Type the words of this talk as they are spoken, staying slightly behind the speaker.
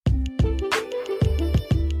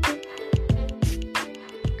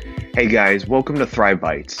Hey guys, welcome to Thrive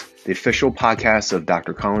Bites, the official podcast of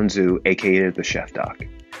Dr. Colin Zhu, aka the Chef Doc.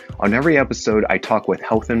 On every episode, I talk with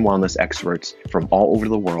health and wellness experts from all over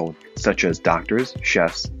the world, such as doctors,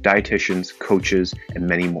 chefs, dietitians, coaches, and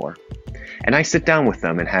many more. And I sit down with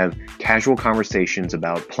them and have casual conversations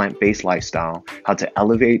about plant-based lifestyle, how to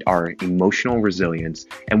elevate our emotional resilience,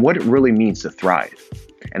 and what it really means to thrive.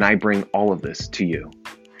 And I bring all of this to you.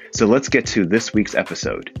 So let's get to this week's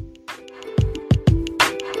episode.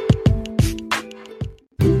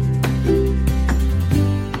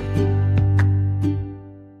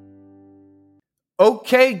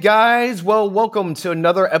 Okay, guys. Well, welcome to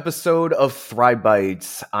another episode of Thrive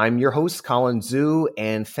Bites. I'm your host, Colin Zhu,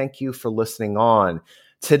 and thank you for listening on.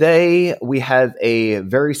 Today, we have a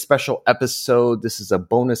very special episode. This is a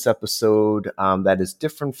bonus episode that is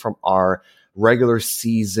different from our regular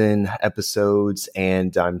season episodes,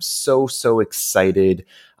 and I'm so excited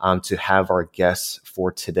to have our guests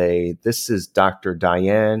for today. This is Dr.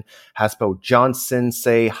 Diane Haspel-Johnson.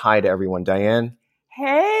 Say hi to everyone, Diane.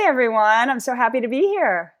 Hey, everyone. I'm so happy to be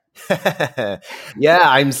here. Yeah,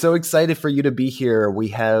 I'm so excited for you to be here. We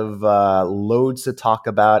have loads to talk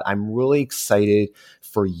about. I'm really excited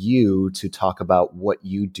for you to talk about what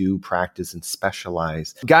you do, practice, and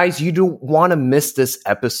specialize. Guys, you don't want to miss this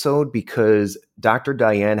episode because Dr.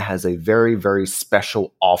 Diane has a very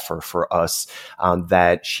special offer for us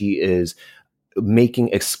that she is making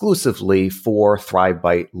exclusively for Thrive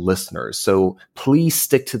Bite listeners. So please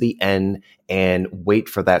stick to the end and wait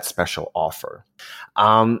for that special offer.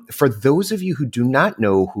 For those of you who do not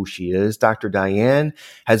know who she is, Dr. Diane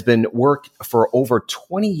has been worked for over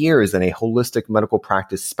 20 years in a holistic medical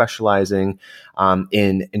practice specializing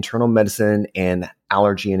in internal medicine and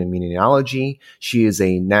allergy and immunology. She is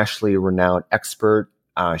a nationally renowned expert.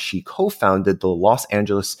 She co-founded the Los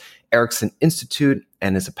Angeles Erickson Institute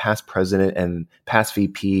and is a past president and past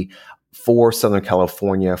VP for Southern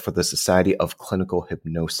California for the Society of Clinical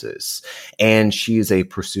Hypnosis. And she is a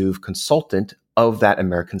pursued consultant of that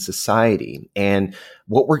American society. And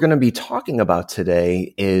what we're going to be talking about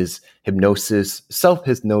today is hypnosis,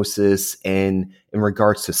 self-hypnosis, and in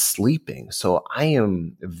regards to sleeping. So I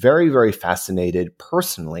am very fascinated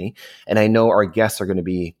personally, and I know our guests are going to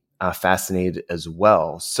be fascinated as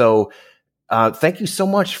well. So thank you so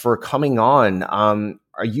much for coming on.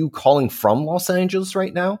 Are you calling from Los Angeles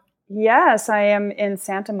right now? Yes, I am in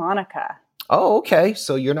Santa Monica. Oh, okay.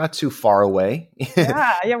 So you're not too far away.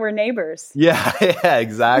 Yeah, we're neighbors. Yeah,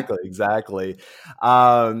 exactly.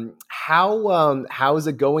 How is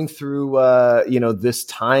it going through this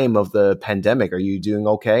time of the pandemic? Are you doing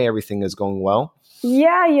okay? Everything is going well?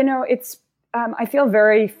 Yeah, it's I feel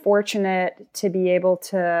very fortunate to be able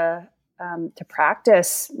to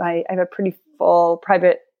practice. I have a pretty full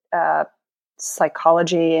private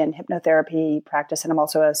psychology and hypnotherapy practice, and I'm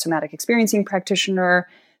also a somatic experiencing practitioner.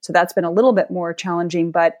 So that's been a little bit more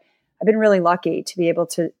challenging, but I've been really lucky to be able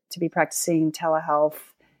to be practicing telehealth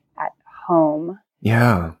at home.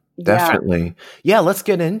 Yeah, definitely. Yeah, let's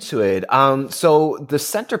get into it. So the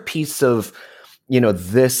centerpiece of,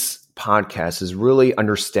 this podcast is really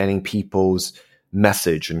understanding people's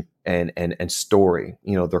message and story,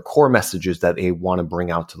 their core messages that they want to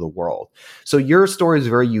bring out to the world. So your story is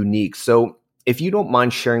very unique. So if you don't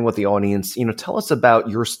mind sharing with the audience, tell us about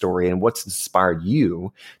your story and what's inspired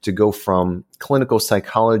you to go from clinical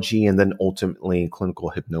psychology and then ultimately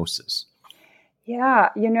clinical hypnosis. Yeah,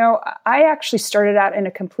 I actually started out in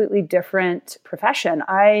a completely different profession.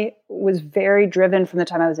 I was very driven from the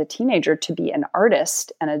time I was a teenager to be an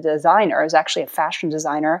artist and a designer. I was actually a fashion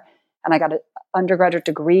designer, and I got an undergraduate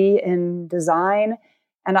degree in design.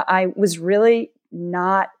 And I was really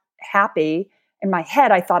not happy. In my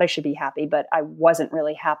head, I thought I should be happy, but I wasn't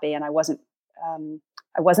really happy, and I wasn't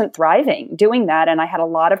thriving doing that. And I had a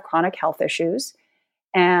lot of chronic health issues,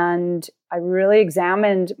 and I really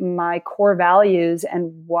examined my core values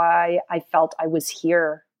and why I felt I was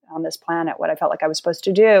here on this planet, what I felt like I was supposed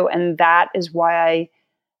to do. And that is why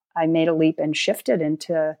I made a leap and shifted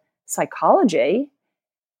into psychology.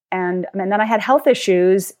 And then I had health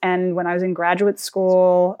issues. And when I was in graduate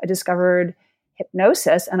school, I discovered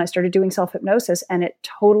hypnosis, and I started doing self-hypnosis, and it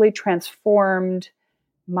totally transformed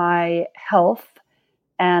my health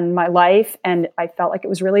and my life. And I felt like it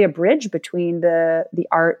was really a bridge between the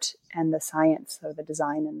art and the science, so the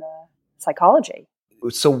design and the psychology.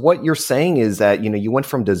 So what you're saying is that, you went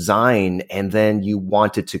from design and then you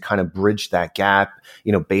wanted to kind of bridge that gap,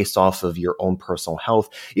 based off of your own personal health.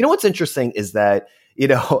 What's interesting is that,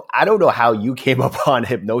 I don't know how you came upon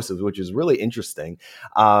hypnosis, which is really interesting.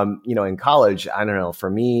 In college, I don't know, for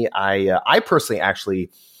me, I personally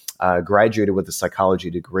actually graduated with a psychology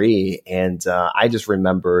degree. And I just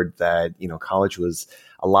remembered that, college was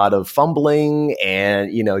a lot of fumbling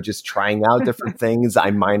and, just trying out different things.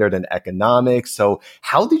 I minored in economics. So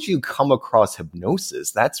how did you come across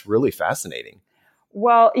hypnosis? That's really fascinating.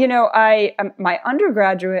 Well, my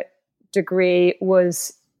undergraduate degree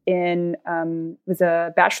was was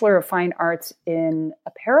a Bachelor of Fine Arts in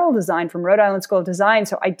apparel design from Rhode Island School of Design.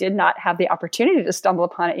 So I did not have the opportunity to stumble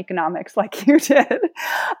upon economics like you did,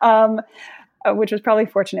 which was probably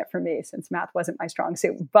fortunate for me since math wasn't my strong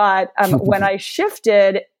suit. But when I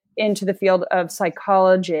shifted into the field of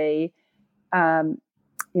psychology, I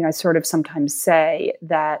sort of sometimes say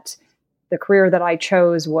that the career that I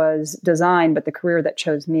chose was design, but the career that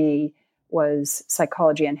chose me was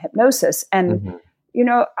psychology and hypnosis. And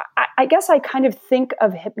I guess I kind of think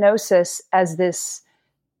of hypnosis as this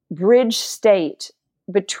bridge state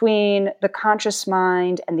between the conscious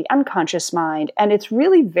mind and the unconscious mind. And it's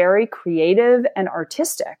really very creative and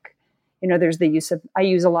artistic. There's I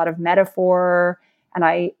use a lot of metaphor and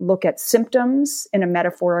I look at symptoms in a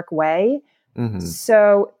metaphoric way. Mm-hmm.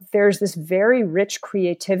 So there's this very rich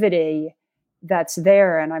creativity that's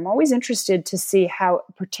there. And I'm always interested to see how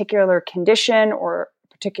a particular condition or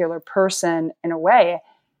particular person, in a way,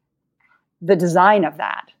 the design of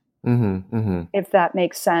that, if that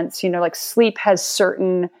makes sense. Like sleep has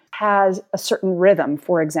a certain rhythm,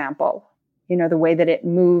 for example, the way that it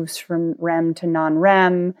moves from REM to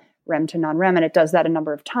non-REM, REM to non-REM, and it does that a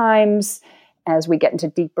number of times as we get into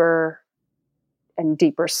deeper and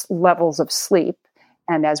deeper levels of sleep.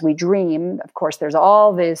 And as we dream, of course, there's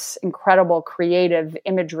all this incredible creative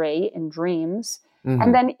imagery in dreams. Mm-hmm.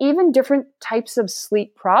 And then even different types of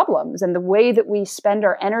sleep problems and the way that we spend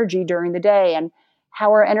our energy during the day and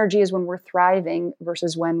how our energy is when we're thriving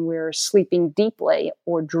versus when we're sleeping deeply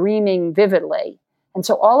or dreaming vividly. And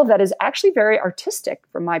so all of that is actually very artistic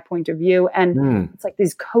from my point of view. And it's like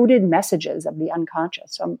these coded messages of the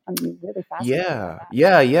unconscious. So I'm really fascinated.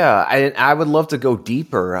 Yeah. I would love to go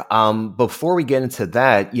deeper. Before we get into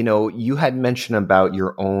that, you had mentioned about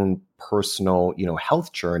your own personal,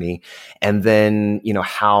 health journey, and then,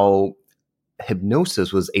 how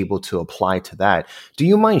hypnosis was able to apply to that. Do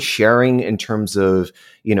you mind sharing in terms of,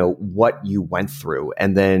 what you went through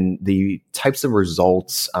and then the types of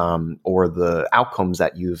results or the outcomes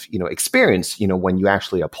that you've, experienced, when you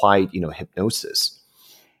actually applied, hypnosis?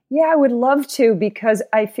 Yeah, I would love to, because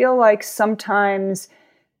I feel like sometimes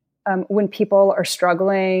when people are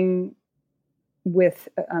struggling with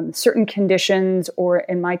certain conditions, or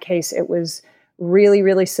in my case, it was really,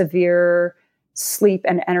 really severe sleep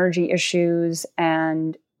and energy issues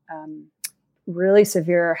and really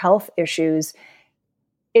severe health issues,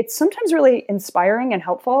 it's sometimes really inspiring and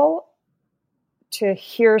helpful to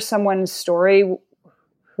hear someone's story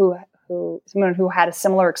someone who had a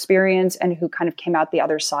similar experience and who kind of came out the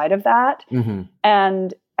other side of that. Mm-hmm.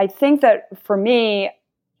 And I think that for me,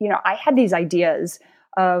 I had these ideas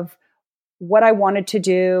of what I wanted to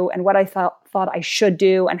do and what I thought I should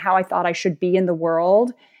do and how I thought I should be in the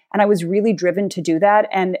world. And I was really driven to do that.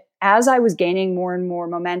 And as I was gaining more and more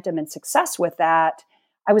momentum and success with that,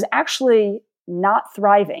 I was actually not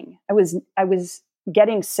thriving. I was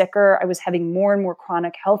getting sicker. I was having more and more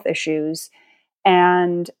chronic health issues.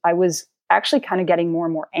 And I was actually kind of getting more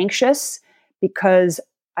and more anxious because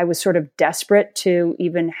I was sort of desperate to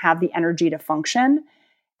even have the energy to function.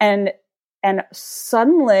 And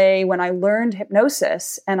suddenly when I learned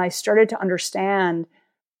hypnosis and I started to understand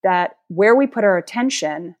that where we put our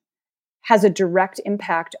attention has a direct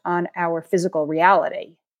impact on our physical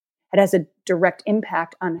reality. It has a direct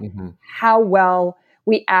impact on how well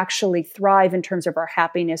we actually thrive in terms of our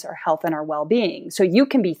happiness, our health, and our well-being. So you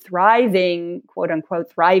can be thriving, quote unquote,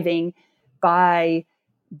 thriving by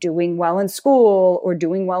doing well in school or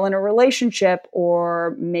doing well in a relationship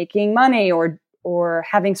or making money or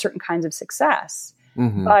having certain kinds of success.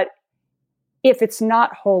 Mm-hmm. But if it's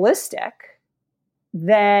not holistic,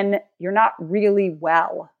 then you're not really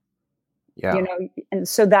well. Yeah. And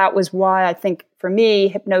so that was why I think for me,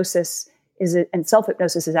 hypnosis and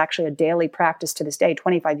self-hypnosis is actually a daily practice to this day,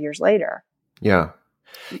 25 years later. Yeah.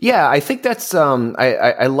 Yeah. I think that's,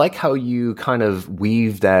 I like how you kind of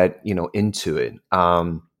weave that, into it.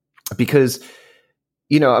 Because,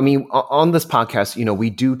 on this podcast, we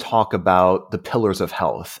do talk about the pillars of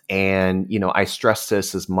health, and, I stress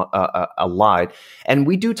this a lot, and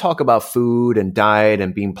we do talk about food and diet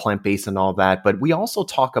and being plant-based and all that, but we also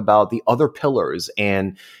talk about the other pillars,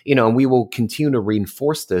 and, and we will continue to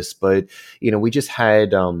reinforce this, but, we just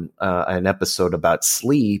had an episode about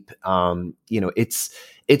sleep.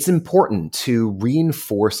 It's important to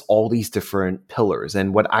reinforce all these different pillars.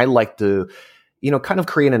 And what I like to kind of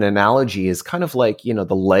create an analogy is kind of like,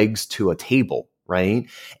 the legs to a table, right?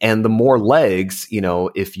 And the more legs,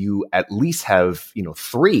 if you at least have,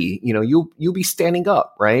 3, you'll be standing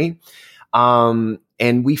up, right?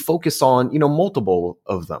 And we focus on, multiple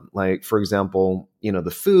of them. Like, for example,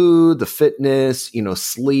 the food, the fitness,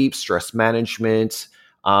 sleep, stress management,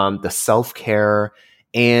 the self-care.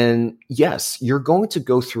 And yes, you're going to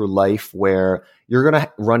go through life where you're going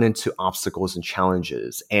to run into obstacles and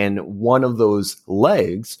challenges. And one of those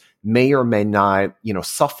legs may or may not,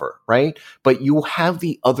 suffer, right? But you will have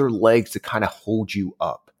the other legs to kind of hold you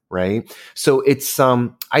up. Right. So it's,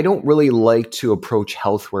 I don't really like to approach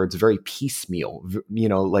health where it's very piecemeal,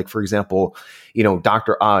 like, for example,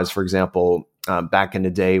 Dr. Oz, for example, back in the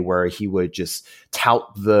day where he would just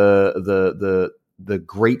tout the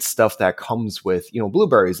great stuff that comes with,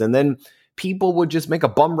 blueberries. And then people would just make a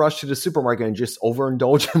bum rush to the supermarket and just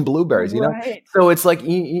overindulge in blueberries, Right. So it's like,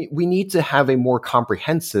 we need to have a more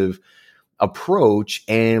comprehensive approach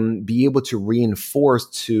and be able to reinforce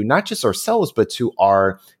to not just ourselves, but to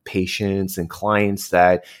our patients and clients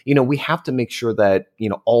that, we have to make sure that,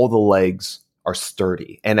 all the legs are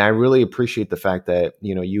sturdy. And I really appreciate the fact that,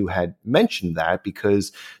 you had mentioned that,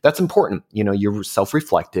 because that's important. You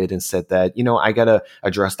self-reflected and said that, I got to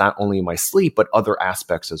address not only my sleep, but other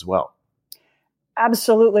aspects as well.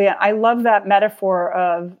 Absolutely. I love that metaphor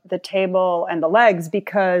of the table and the legs,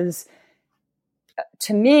 because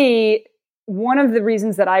to me, one of the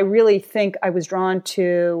reasons that I really think I was drawn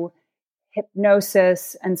to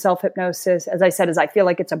hypnosis and self-hypnosis, as I said, is I feel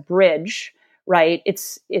like it's a bridge, right?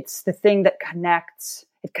 It's the thing that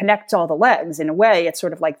connects all the legs. In a way, it's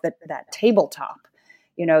sort of like that tabletop.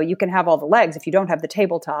 You can have all the legs. If you don't have the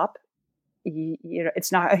tabletop,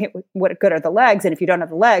 it's not, what good are the legs? And if you don't have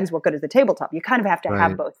the legs, what good is the tabletop? You kind of have to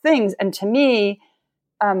have both things. And to me,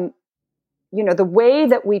 the way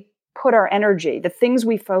that we put our energy, the things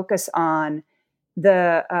we focus on,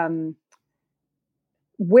 the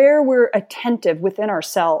where we're attentive within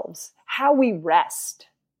ourselves, how we rest,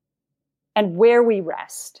 and where we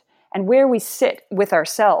rest, and where we sit with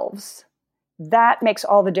ourselves, that makes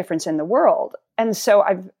all the difference in the world. And so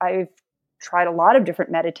I've tried a lot of different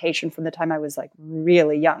meditation from the time I was like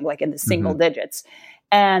really young, like in the single digits.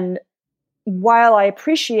 And while I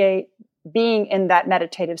appreciate being in that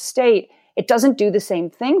meditative state, it doesn't do the same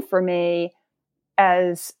thing for me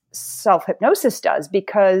as self-hypnosis does,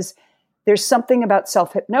 because there's something about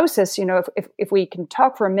self-hypnosis, if we can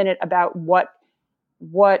talk for a minute about what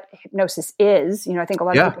hypnosis is, I think a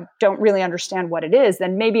lot of people don't really understand what it is,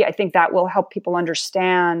 then maybe I think that will help people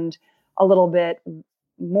understand a little bit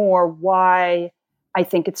more why I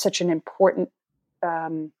think it's such an important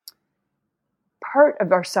part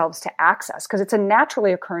of ourselves to access, because it's a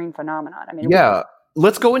naturally occurring phenomenon. I mean,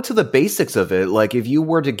 let's go into the basics of it. Like, if you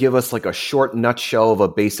were to give us like a short nutshell of a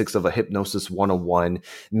basics of a hypnosis 101,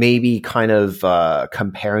 maybe kind of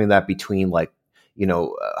comparing that between like,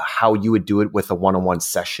 how you would do it with a one-on-one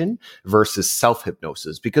session versus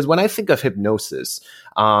self-hypnosis. Because when I think of hypnosis,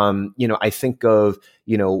 I think of,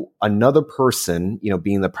 another person,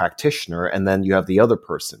 being the practitioner, and then you have the other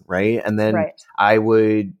person, right? And then I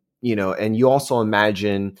would, and you also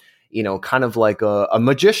imagine, kind of like a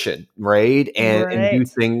magician, right? And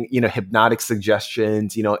using, hypnotic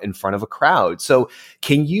suggestions, in front of a crowd. So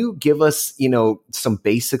can you give us, some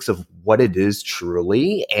basics of what it is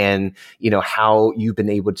truly, and, how you've been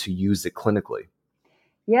able to use it clinically?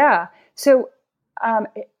 Yeah. So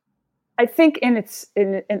I think in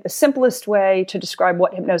the simplest way to describe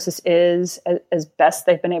what hypnosis is, as best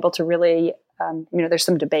they've been able to really, there's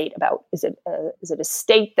some debate about, is it a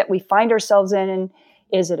state that we find ourselves in?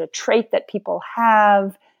 Is it a trait that people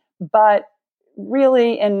have? But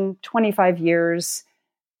really, in 25 years,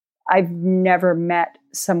 I've never met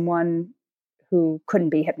someone who couldn't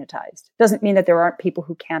be hypnotized. Doesn't mean that there aren't people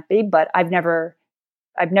who can't be, but I've never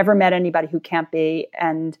met anybody who can't be.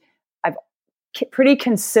 And I've pretty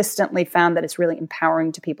consistently found that it's really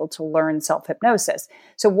empowering to people to learn self-hypnosis.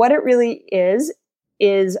 So what it really is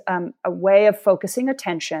a way of focusing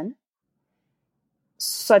attention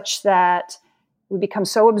such that we become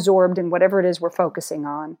so absorbed in whatever it is we're focusing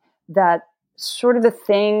on that sort of the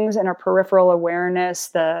things in our peripheral awareness,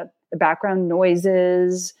 the background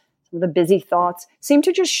noises, some of the busy thoughts seem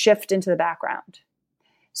to just shift into the background.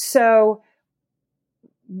 So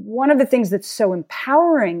one of the things that's so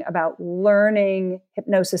empowering about learning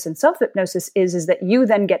hypnosis and self-hypnosis is that you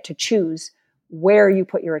then get to choose where you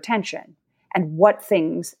put your attention and what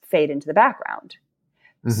things fade into the background.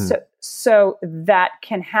 So that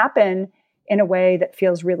can happen in a way that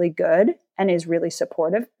feels really good and is really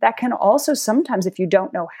supportive. That can also sometimes, if you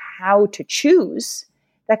don't know how to choose,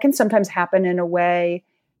 that can sometimes happen in a way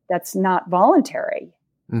that's not voluntary.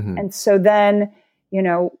 Mm-hmm. And so then,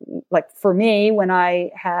 like for me, when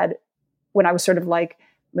I was sort of like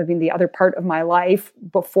living the other part of my life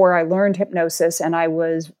before I learned hypnosis and I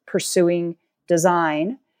was pursuing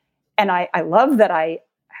design, and I love that I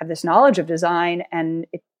have this knowledge of design and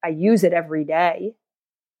I use it every day,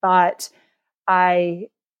 but I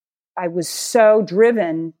was so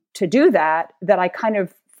driven to do that I kind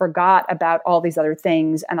of forgot about all these other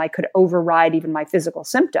things, and I could override even my physical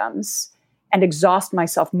symptoms and exhaust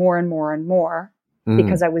myself more and more and more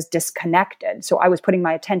because I was disconnected. So I was putting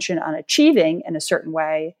my attention on achieving in a certain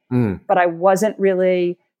way, but I wasn't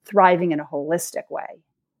really thriving in a holistic way,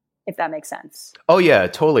 if that makes sense. Oh yeah,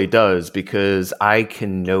 it totally does, because I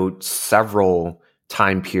can note several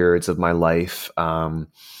time periods of my life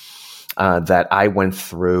that I went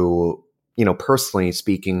through, personally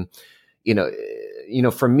speaking,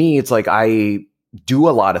 for me, it's like I do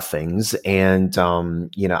a lot of things, and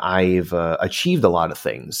I've achieved a lot of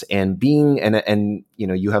things, and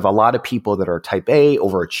you have a lot of people that are type A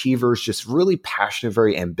overachievers, just really passionate,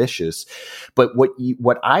 very ambitious. But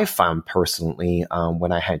what I found personally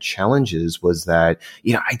when I had challenges was that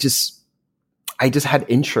I just had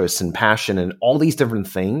interest and passion and all these different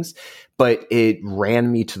things, but it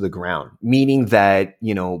ran me to the ground, meaning that,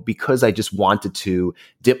 because I just wanted to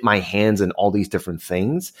dip my hands in all these different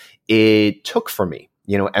things, it took from me,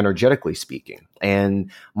 energetically speaking.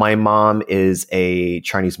 And my mom is a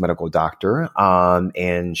Chinese medical doctor,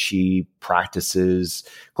 and she practices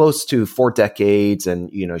close to 4 decades.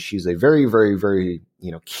 And, she's a very, very, very,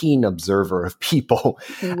 keen observer of people.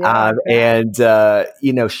 Yeah.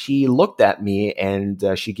 She looked at me and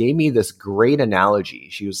she gave me this great analogy.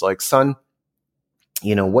 She was like, son,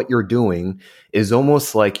 what you're doing is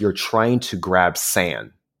almost like you're trying to grab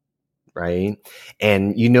sand, right?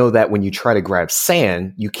 And that when you try to grab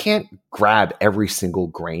sand, you can't grab every single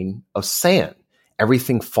grain of sand.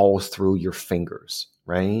 Everything falls through your fingers,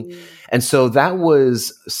 right? And so that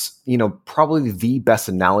was, probably the best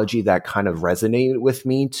analogy that kind of resonated with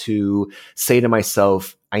me, to say to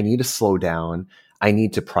myself, I need to slow down. I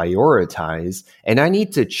need to prioritize, and I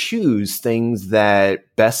need to choose things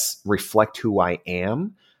that best reflect who I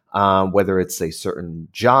am. Whether it's a certain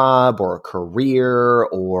job or a career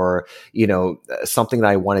or, something that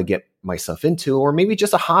I want to get myself into, or maybe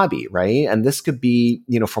just a hobby, right? And this could be,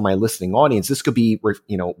 for my listening audience, this could be,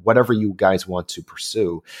 whatever you guys want to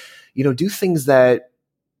pursue, do things that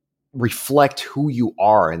reflect who you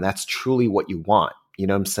are, and that's truly what you want. You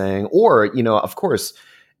know what I'm saying? Or, of course,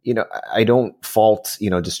 I don't fault,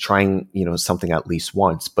 just trying, something at least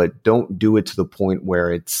once, but don't do it to the point where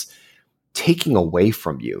it's taking away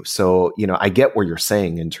from you. So, I get what you're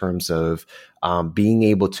saying in terms of being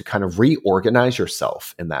able to kind of reorganize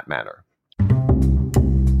yourself in that manner.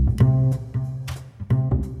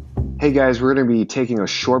 Hey guys, we're going to be taking a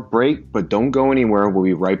short break, but don't go anywhere. We'll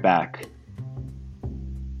be right back.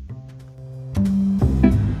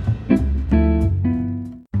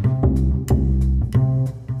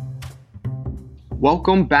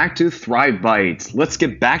 Welcome back to Thrive Bites. Let's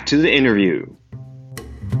get back to the interview.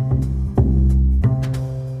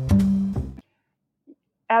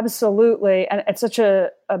 Absolutely. And it's such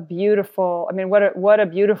a beautiful, what a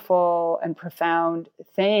beautiful and profound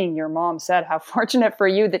thing your mom said. How fortunate for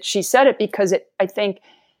you that she said it, because I think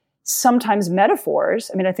sometimes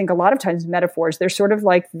metaphors, I think a lot of times metaphors, they're sort of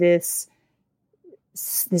like this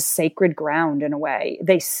sacred ground in a way.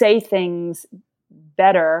 They say things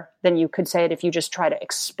better than you could say it if you just try to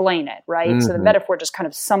explain it, right? Mm-hmm. So the metaphor just kind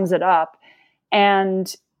of sums it up.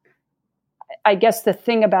 And I guess the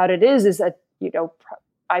thing about it is that,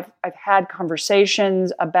 I've had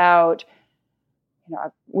conversations about,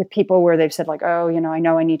 with people where they've said like, oh, I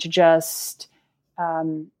know I need to just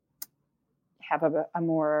have a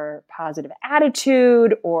more positive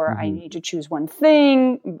attitude, or I need to choose one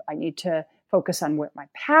thing. I need to focus on what my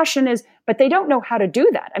passion is, but they don't know how to do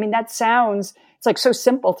that. That sounds, it's like so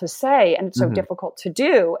simple to say and it's so difficult to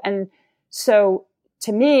do. And so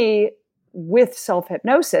to me, with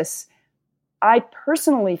self-hypnosis, I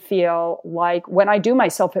personally feel like when I do my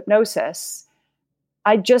self-hypnosis,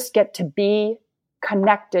 I just get to be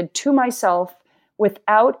connected to myself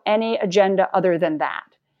without any agenda other than that.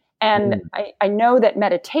 And I know that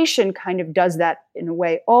meditation kind of does that in a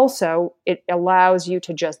way also. It allows you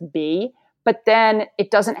to just be, but then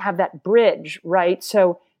it doesn't have that bridge, right?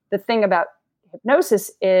 So the thing about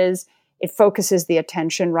hypnosis is it focuses the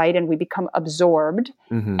attention, right? And we become absorbed.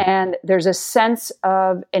 And there's a sense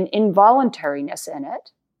of an involuntariness in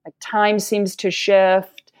it. Like time seems to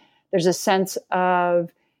shift. There's a sense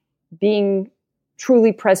of being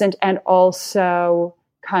truly present and also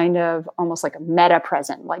kind of almost like a meta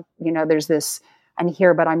present. Like, there's this, I'm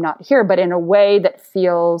here, but I'm not here, but in a way that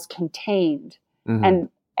feels contained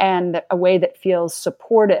and a way that feels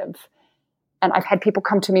supportive. And I've had people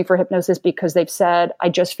come to me for hypnosis because they've said, I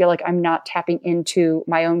just feel like I'm not tapping into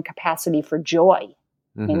my own capacity for joy.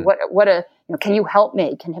 I mean, can you help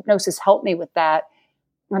me? Can hypnosis help me with that?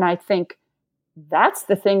 And I think that's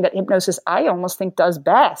the thing that hypnosis, I almost think, does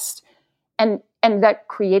best. And that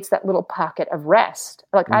creates that little pocket of rest.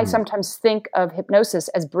 Like I sometimes think of hypnosis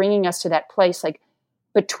as bringing us to that place, like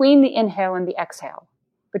between the inhale and the exhale,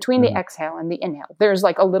 between the exhale and the inhale, there's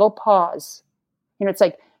like a little pause. It's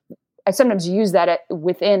like, I sometimes use that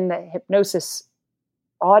within the hypnosis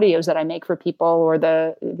audios that I make for people, or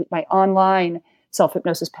my online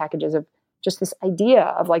self-hypnosis packages, of just this idea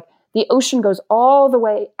of like the ocean goes all the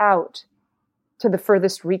way out to the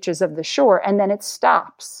furthest reaches of the shore, and then it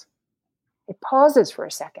stops. It pauses for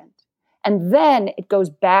a second, and then it goes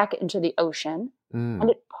back into the ocean, and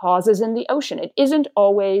it pauses in the ocean. It isn't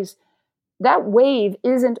always, that wave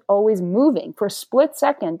isn't always moving. For a split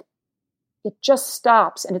second, it just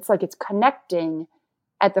stops, and it's like it's connecting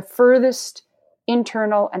at the furthest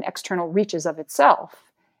internal and external reaches of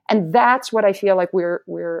itself. And that's what I feel like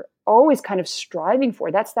we're always kind of striving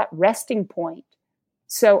for. That's that resting point.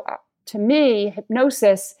 So to me,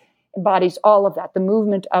 hypnosis embodies all of that, the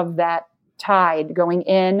movement of that tide going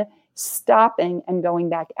in, stopping, and going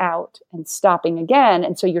back out, and stopping again.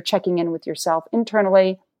 And so you're checking in with yourself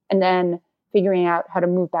internally, and then figuring out how to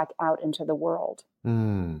move back out into the world.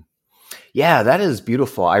 Yeah, that is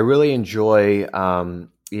beautiful. I really enjoy,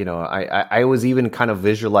 I was even kind of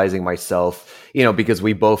visualizing myself, because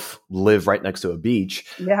we both live right next to a beach.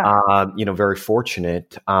 Yeah. Very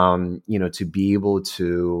fortunate, to be able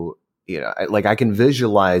to, I can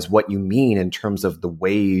visualize what you mean in terms of the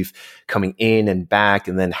wave coming in and back,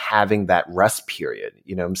 and then having that rest period,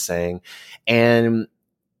 you know what I'm saying? And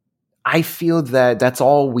I feel that that's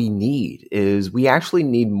all we need. Is we actually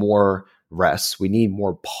need more rest. We need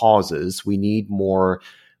more pauses. We need more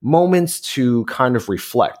moments to kind of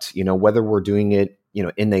reflect, whether we're doing it,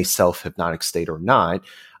 in a self-hypnotic state or not,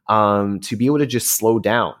 to be able to just slow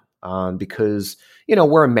down, because,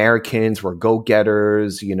 we're Americans, we're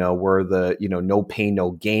go-getters, we're the, no pain,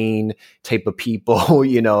 no gain type of people,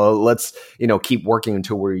 let's, keep working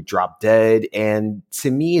until we drop dead. And to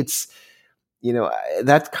me, it's,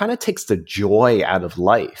 that kind of takes the joy out of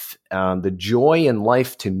life. The joy in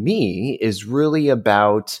life to me is really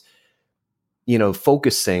about,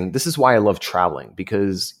 focusing. This is why I love traveling,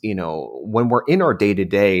 because, when we're in our day to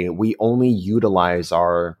day, we only utilize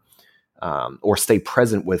our, or stay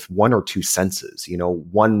present with one or two senses,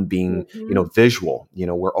 one being, visual,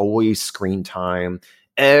 we're always screen time.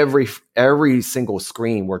 Every single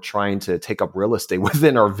screen, we're trying to take up real estate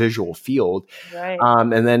within our visual field. Right.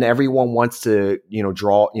 And then everyone wants to,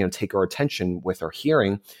 draw, take our attention with our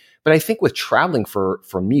hearing. But I think with traveling,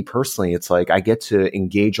 for me personally, it's like I get to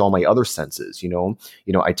engage all my other senses.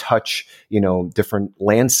 I touch, different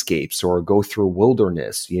landscapes, or go through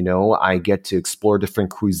wilderness. I get to explore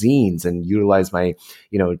different cuisines and utilize my,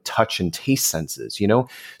 touch and taste senses.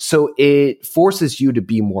 So it forces you to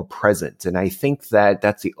be more present, and I think that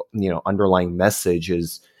that's the underlying message,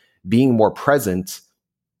 is being more present,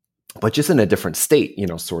 but just in a different state,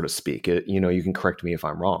 so to speak. You can correct me if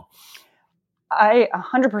I'm wrong. I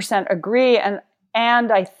 100% agree. And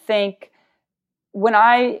I think one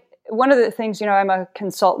of the things, I'm a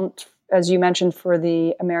consultant, as you mentioned, for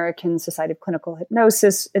the American Society of Clinical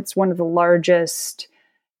Hypnosis. It's one of the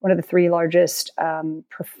three largest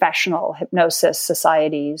professional hypnosis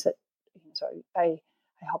societies. So I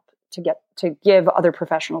help to give other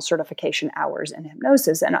professional certification hours in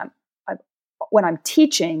hypnosis. And when I'm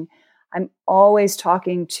teaching, I'm always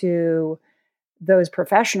talking to those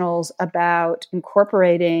professionals about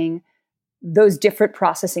incorporating those different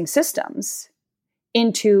processing systems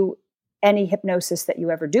into any hypnosis that you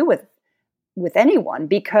ever do with anyone,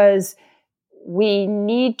 because we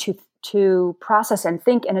need to process and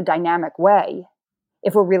think in a dynamic way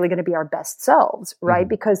if we're really going to be our best selves, right?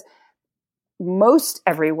 Because most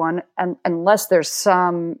everyone, unless there's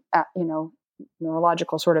some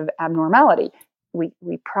neurological sort of abnormality, we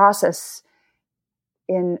process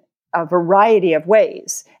in a variety of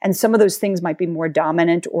ways. And some of those things might be more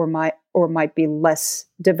dominant, or might be less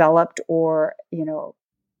developed, or,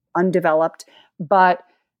 undeveloped. But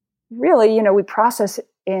really, we process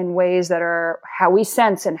in ways that are how we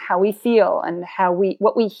sense and how we feel, and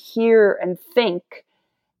what we hear and think,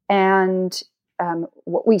 and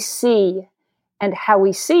what we see and how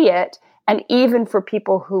we see it. And even for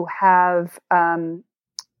people who have,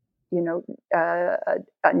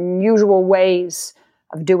 unusual ways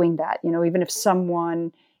of doing that. Even if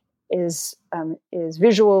someone is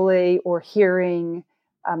visually or hearing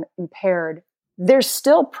impaired, they're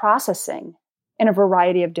still processing in a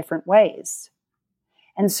variety of different ways.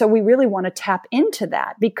 And so we really want to tap into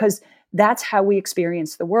that, because that's how we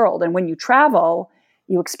experience the world. And when you travel,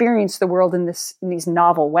 you experience the world in these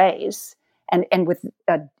novel ways. And with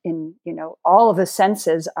all of the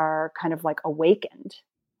senses are kind of like awakened.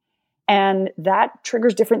 And that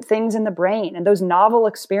triggers different things in the brain. And those novel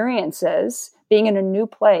experiences, being in a new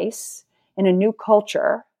place, in a new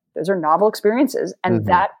culture, those are novel experiences. And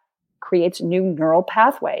that creates new neural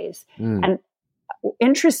pathways. And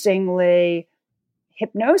interestingly,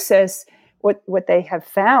 hypnosis, what they have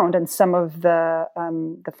found in some of the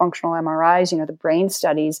functional MRIs, the brain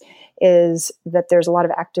studies, is that there's a lot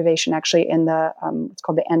of activation actually in the what's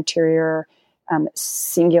called the anterior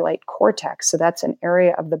cingulate cortex. So that's an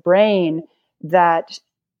area of the brain that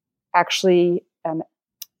actually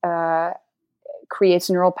creates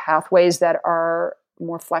neural pathways that are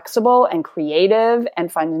more flexible and creative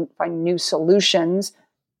and find new solutions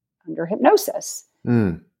under hypnosis.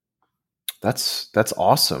 That's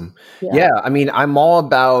awesome. Yeah. I mean, I'm all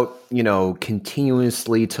about,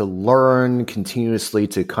 continuously to learn, continuously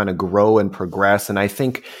to kind of grow and progress. And I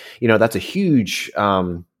think, that's a huge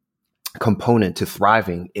component to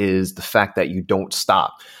thriving, is the fact that you don't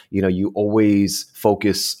stop. You always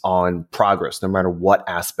focus on progress, no matter what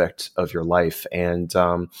aspect of your life. And,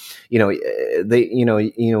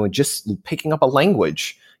 just picking up a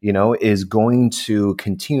language, is going to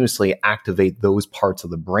continuously activate those parts of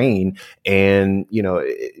the brain. And,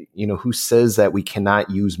 who says that we cannot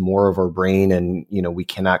use more of our brain and, we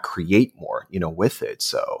cannot create more, with it.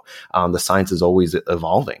 So the science is always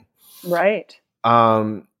evolving. Right.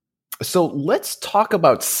 So let's talk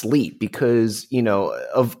about sleep, because,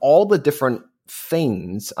 of all the different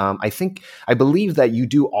things, I believe that you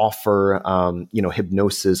do offer,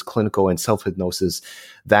 hypnosis, clinical and self-hypnosis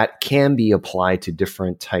that can be applied to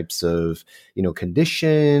different types of,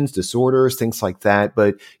 conditions, disorders, things like that.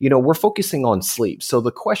 But, we're focusing on sleep. So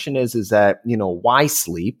the question is that, why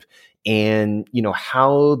sleep? And,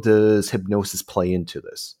 how does hypnosis play into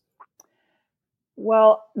this?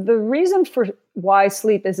 Well, the reason for why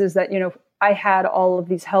sleep is that, I had all of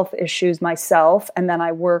these health issues myself, and then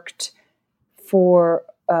I worked for,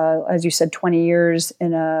 as you said, 20 years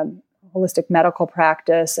in a holistic medical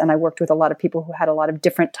practice. And I worked with a lot of people who had a lot of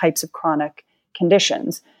different types of chronic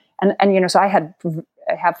conditions. And so I have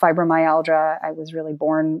fibromyalgia. I was really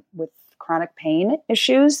born with chronic pain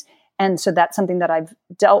issues. And so that's something that I've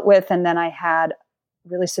dealt with. And then I had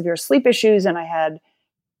really severe sleep issues, and I had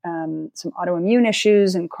some autoimmune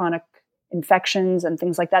issues and chronic infections and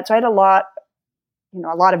things like that. So I had a lot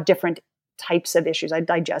of different types of issues. I had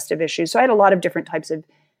digestive issues. So I had a lot of different types of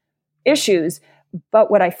issues. But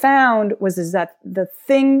what I found is that the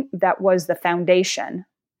thing that was the foundation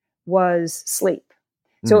was sleep.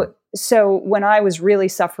 So when I was really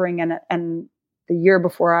suffering, and the year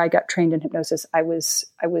before I got trained in hypnosis, I was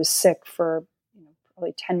sick for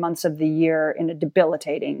probably 10 months of the year in a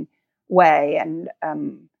debilitating way. And I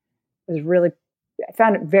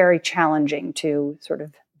found it very challenging to sort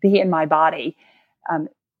of be in my body,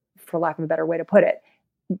 for lack of a better way to put it.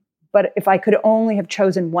 But if I could only have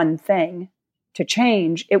chosen one thing to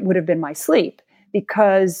change, it would have been my sleep.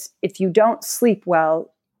 Because if you don't sleep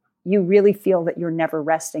well, you really feel that you're never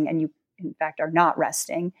resting, and you, in fact, are not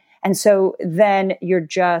resting. And so then you're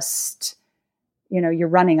just, you're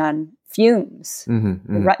running on fumes.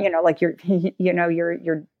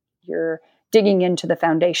 You're digging into the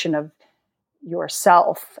foundation of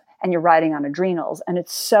yourself, and you're riding on adrenals, and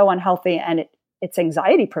it's so unhealthy, and it's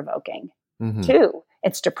anxiety provoking too.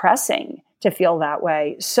 It's depressing to feel that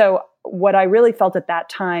way. So what I really felt at that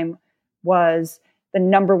time was the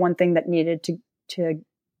number one thing that needed to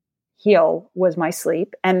heal was my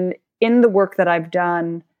sleep. And in the work that I've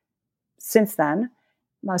done since then,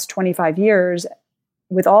 last 25 years,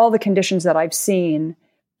 with all the conditions that I've seen,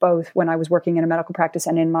 both when I was working in a medical practice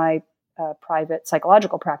and in my private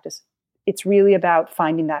psychological practice, it's really about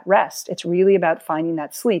finding that rest. It's really about finding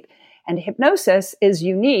that sleep. And hypnosis is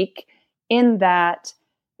unique in that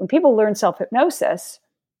when people learn self-hypnosis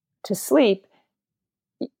to sleep,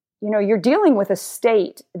 you're dealing with a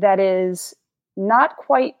state that is not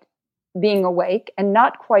quite being awake and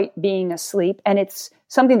not quite being asleep. And it's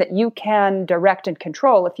something that you can direct and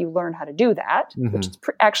control if you learn how to do that, which is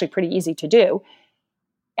actually pretty easy to do.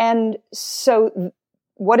 And so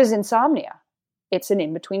what is insomnia? It's an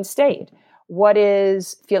in-between state. What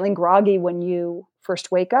is feeling groggy when you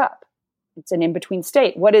first wake up? It's an in-between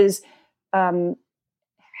state. What is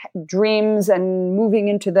dreams and moving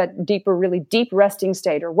into that deeper, really deep resting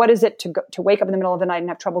state? Or what is it to wake up in the middle of the night and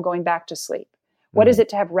have trouble going back to sleep? What is it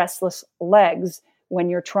to have restless legs when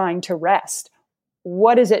you're trying to rest?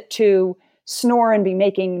 What is it to snore and be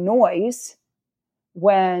making noise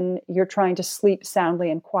when you're trying to sleep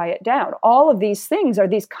soundly and quiet down? All of these things are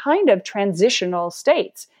these kind of transitional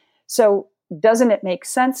states. So doesn't it make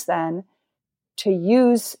sense then to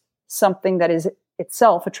use something that is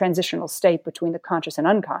itself a transitional state between the conscious and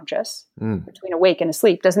unconscious, between awake and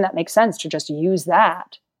asleep? Doesn't that make sense to just use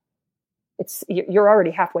that? You're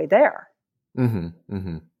already halfway there.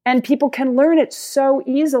 And people can learn it so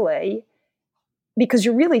easily because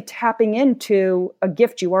you're really tapping into a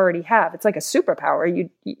gift you already have. It's like a superpower.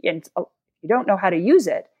 You don't know how to use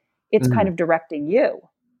it. It's kind of directing you.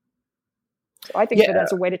 So I think that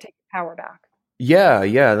that's a way to take the power back. Yeah.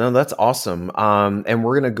 No, that's awesome. And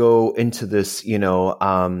we're going to go into this,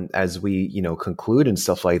 as we, conclude and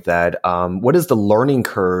stuff like that. What is the learning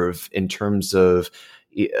curve in terms of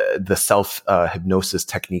the self hypnosis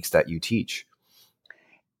techniques that you teach?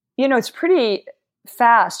 It's pretty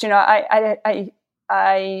fast. I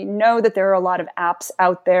know that there are a lot of apps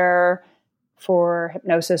out there for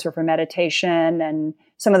hypnosis or for meditation, and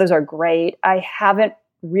some of those are great. I haven't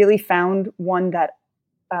really found one that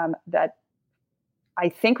I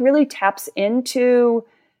think really taps into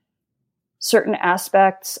certain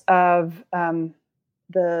aspects of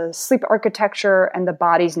the sleep architecture and the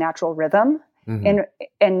body's natural rhythm.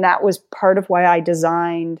 And that was part of why I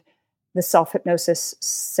designed the self-hypnosis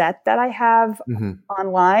set that I have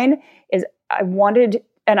online. Is I wanted,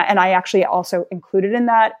 and I actually also included in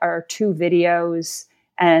that are 2 videos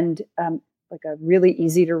and like a really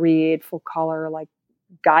easy to read, full color, like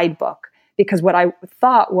guidebook. Because what I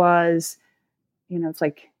thought was, it's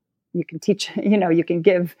like you can teach, you can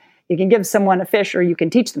give someone a fish or you can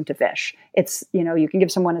teach them to fish. It's, you can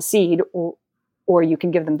give someone a seed or you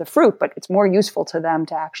can give them the fruit, but it's more useful to them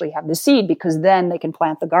to actually have the seed because then they can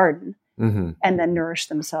plant the garden and then nourish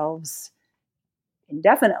themselves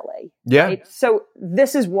indefinitely. Yeah. Right? So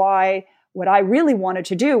this is why what I really wanted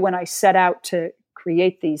to do when I set out to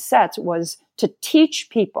create these sets was to teach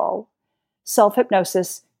people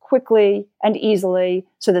self-hypnosis quickly and easily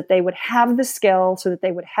so that they would have the skill, so that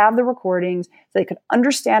they would have the recordings, so they could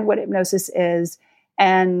understand what hypnosis is.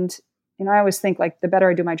 And, I always think like the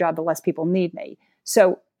better I do my job, the less people need me.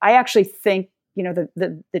 So I actually think,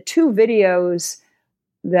 the 2 videos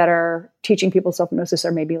that are teaching people self-hypnosis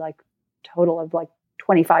are maybe like total of like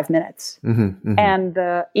 25 minutes. And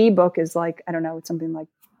the ebook is like, I don't know, it's something like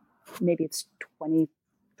maybe it's 20,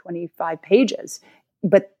 25 pages.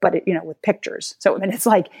 But it, with pictures. So,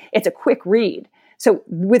 it's a quick read. So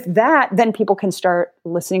with that, then people can start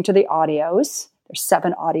listening to the audios. There's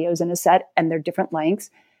 7 audios in a set and they're different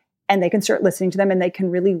lengths, and they can start listening to them and they can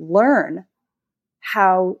really learn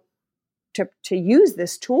how to use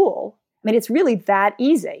this tool. It's really that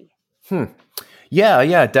easy.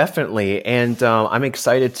 Yeah, definitely. And I'm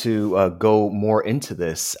excited to go more into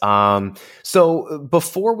this. So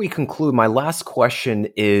before we conclude, my last question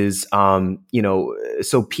is,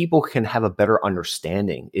 so people can have a better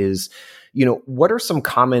understanding is, what are some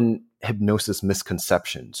common hypnosis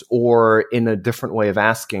misconceptions? Or in a different way of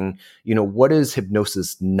asking, what is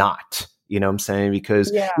hypnosis not? You know what I'm saying?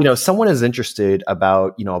 Because, someone is interested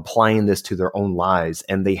about, applying this to their own lives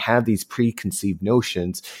and they have these preconceived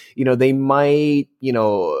notions, they might,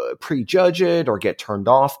 prejudge it or get turned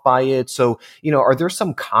off by it. So, are there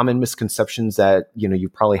some common misconceptions that,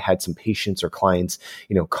 you've probably had some patients or clients,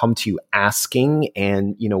 come to you asking?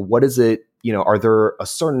 And, what is it, are there a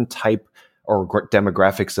certain type or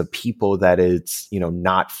demographics of people that it's,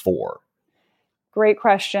 not for? Great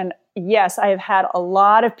question. Yes, I have had a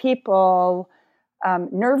lot of people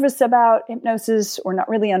nervous about hypnosis or not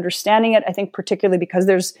really understanding it. I think particularly because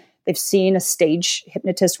they've seen a stage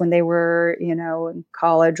hypnotist when they were, in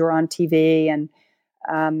college or on TV, and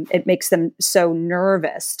it makes them so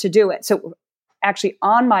nervous to do it. So actually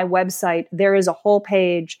on my website, there is a whole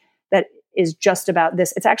page that is just about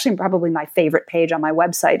this. It's actually probably my favorite page on my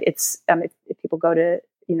website. It's if people go to,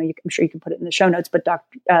 I'm sure you can put it in the show notes, but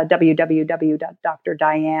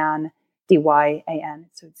www.drdyan, D-Y-A-N,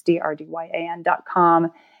 so it's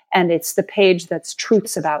DRDYAN.com. And it's the page that's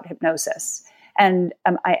Truths About Hypnosis. And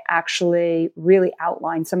I actually really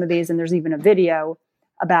outline some of these, and there's even a video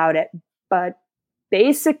about it. But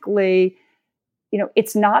basically,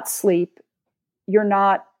 it's not sleep. You're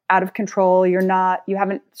not out of control. You don't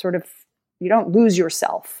lose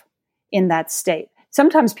yourself in that state.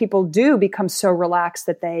 Sometimes people do become so relaxed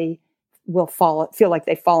that they will feel like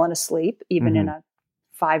they've fallen asleep, even in a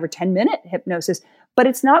 5 or 10 minute hypnosis, but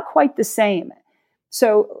it's not quite the same.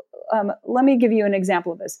 So let me give you an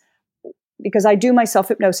example of this, because I do my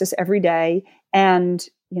self-hypnosis every day, and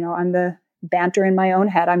I'm the banter in my own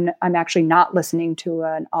head. I'm actually not listening to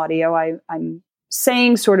an audio. I'm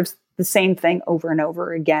saying sort of the same thing over and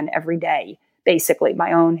over again every day, basically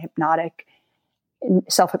my own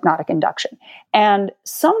self-hypnotic induction. And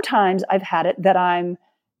sometimes I've had it that I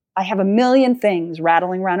have a million things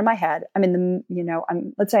rattling around in my head. I'm in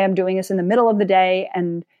the, let's say I'm doing this in the middle of the day,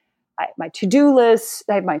 and I have my to-do list,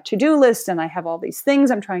 and I have all these things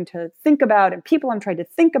I'm trying to think about, and people I'm trying to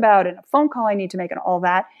think about, and a phone call I need to make, and all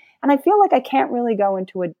that. And I feel like I can't really go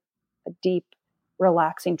into a deep,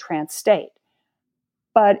 relaxing trance state.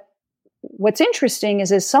 But what's interesting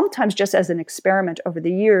is sometimes, just as an experiment over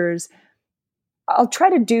the years, I'll try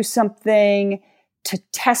to do something to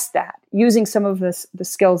test that, using some of the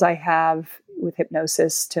skills I have with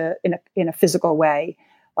hypnosis in a physical way.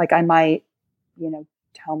 Like I might,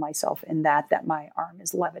 tell myself in that my arm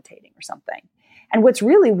is levitating or something. And what's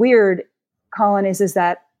really weird, Colin, is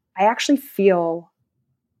that I actually feel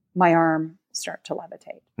my arm start to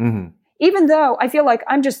levitate, even though I feel like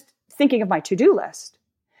I'm just thinking of my to-do list.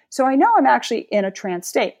 So I know I'm actually in a trance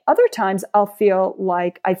state. Other times I'll feel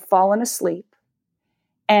like I've fallen asleep,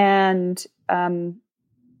 and I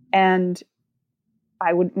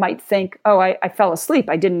might think, oh, I fell asleep.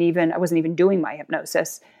 I wasn't even doing my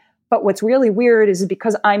hypnosis. But what's really weird is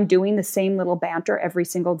because I'm doing the same little banter every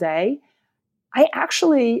single day, I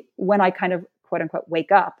actually, when I kind of quote unquote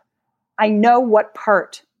wake up, I know what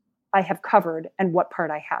part I have covered and what part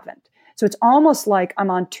I haven't. So it's almost like I'm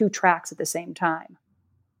on two tracks at the same time.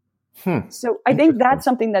 So I think that's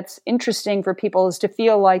something that's interesting for people, is to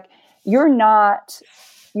feel like you're not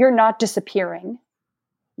disappearing.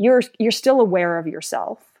 You're still aware of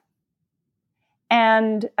yourself.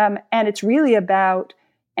 And it's really about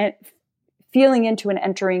feeling into and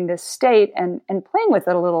entering this state and playing with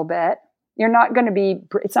it a little bit. You're not being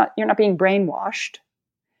brainwashed.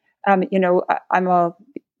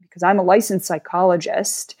 Because I'm a licensed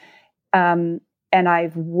psychologist, and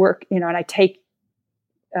I've worked, and I take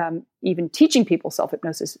even teaching people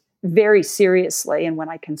self-hypnosis very seriously. And when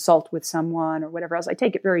I consult with someone or whatever else, I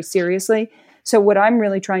take it very seriously. So what I'm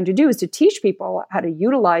really trying to do is to teach people how to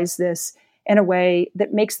utilize this in a way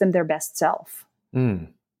that makes them their best self.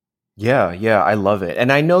 Yeah, I love it.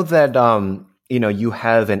 And I know that, you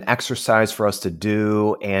have an exercise for us to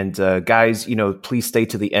do. And guys, please stay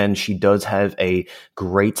to the end. She does have a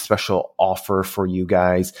great special offer for you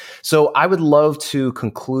guys. So I would love to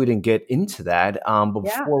conclude and get into that. But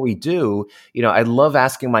before we do, I love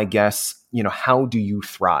asking my guests, how do you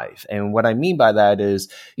thrive? And what I mean by that is,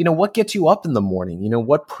 what gets you up in the morning?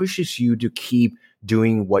 What pushes you to keep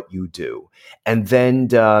doing what you do? And then,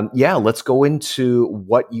 let's go into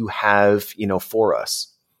what you have, for us.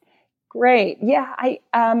 Great. Yeah.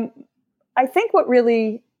 I think what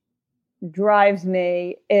really drives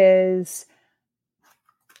me is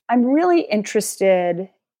I'm really interested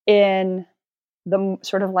in the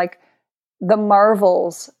sort of like the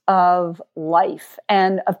marvels of life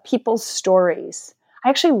and of people's stories. I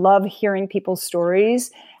actually love hearing people's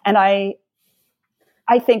stories. And I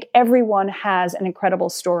think everyone has an incredible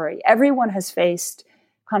story. Everyone has faced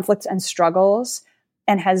conflicts and struggles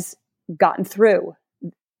and has gotten through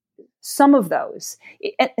some of those.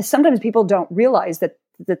 Sometimes people don't realize that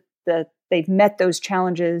they've met those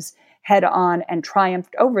challenges head on and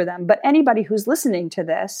triumphed over them. But anybody who's listening to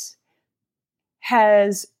this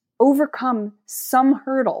has overcome some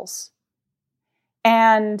hurdles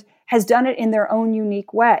and has done it in their own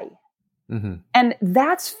unique way. And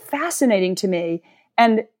that's fascinating to me.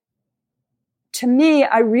 And to me,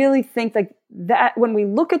 I really think like that when we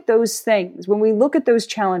look at those things, when we look at those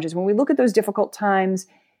challenges, when we look at those difficult times,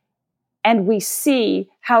 and we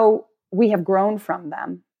see how we have grown from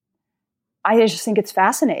them, I just think it's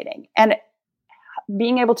fascinating. And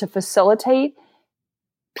being able to facilitate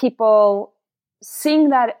people seeing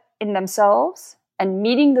that in themselves and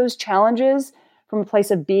meeting those challenges from a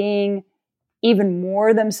place of being even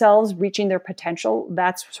more themselves, reaching their potential,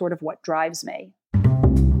 that's sort of what drives me.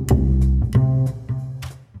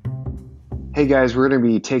 Hey guys, we're going to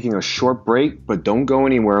be taking a short break, but don't go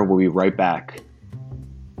anywhere. We'll be right back.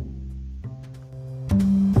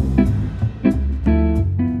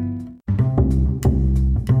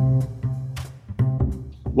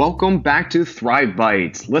 Welcome back to Thrive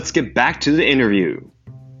Bites. Let's get back to the interview.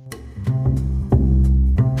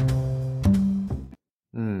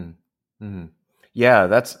 Yeah,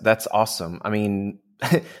 that's awesome. I mean,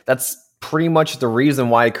 that's pretty much the reason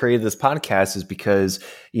why I created this podcast, is because,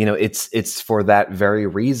 it's for that very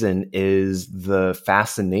reason, is the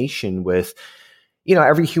fascination with,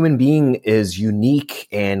 every human being is unique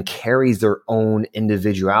and carries their own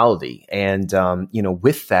individuality. And,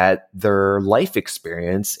 with that, their life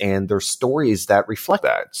experience and their stories that reflect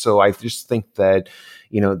that. So I just think that,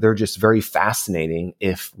 they're just very fascinating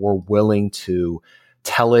if we're willing to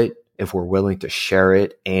tell it, if we're willing to share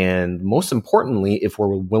it, and most importantly, if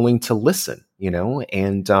we're willing to listen,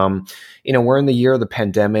 and, we're in the year of the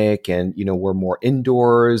pandemic and, we're more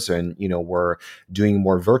indoors and, we're doing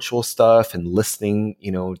more virtual stuff and listening,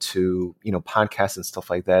 to, podcasts and stuff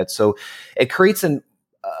like that. So it creates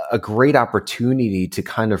a great opportunity to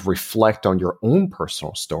kind of reflect on your own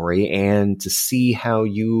personal story and to see how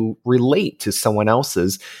you relate to someone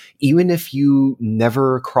else's, even if you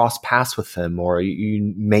never cross paths with them or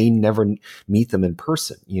you may never meet them in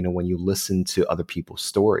person, when you listen to other people's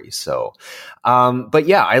stories. So, but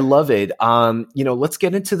yeah, I love it. Let's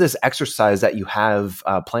get into this exercise that you have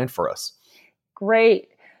planned for us. Great.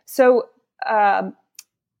 So,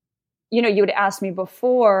 you had asked me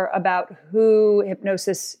before about who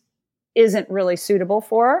hypnosis isn't really suitable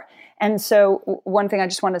for. And so one thing I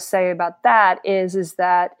just want to say about that is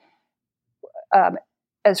that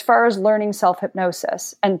as far as learning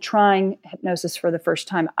self-hypnosis and trying hypnosis for the first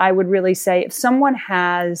time, I would really say if someone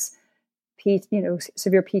has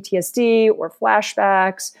severe PTSD or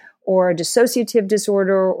flashbacks or a dissociative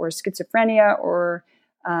disorder or schizophrenia or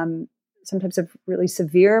some types of really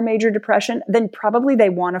severe major depression, then probably they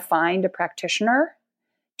want to find a practitioner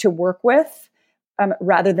to work with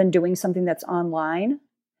rather than doing something that's online.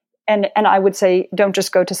 And I would say don't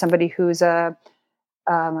just go to somebody who's a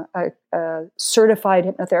certified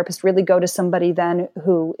hypnotherapist. Really go to somebody then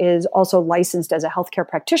who is also licensed as a healthcare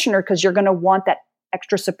practitioner, because you're going to want that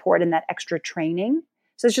extra support and that extra training.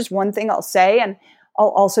 So it's just one thing I'll say. And I'll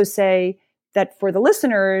also say that for the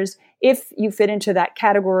listeners, if you fit into that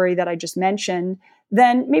category that I just mentioned,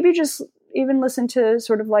 then maybe just even listen to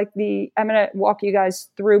sort of like I'm going to walk you guys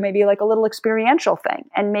through maybe like a little experiential thing,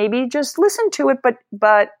 and maybe just listen to it,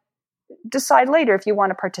 but decide later if you want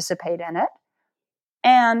to participate in it.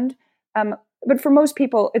 And, but for most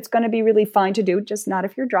people, it's going to be really fine to do, just not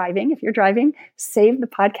if you're driving. If you're driving, save the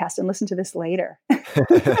podcast and listen to this later.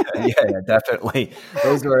 Yeah, definitely.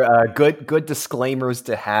 Those are good disclaimers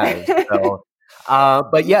to have. So,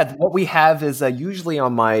 but yeah, what we have is usually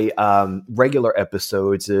on my regular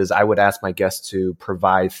episodes is I would ask my guests to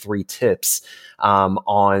provide 3 tips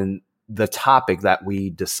on the topic that we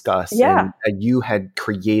discussed. Yeah. And you had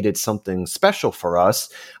created something special for us.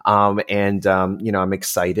 And I'm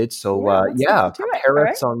excited. So prepare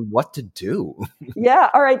us on what to do. Yeah.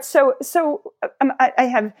 All right. So I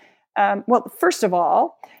have, well, first of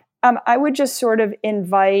all, I would just sort of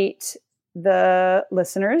invite the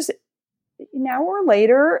listeners now or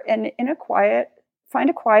later and find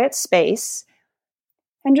a quiet space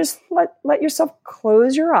and just let yourself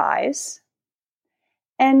close your eyes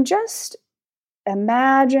and just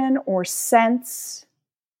imagine or sense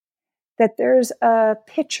that there's a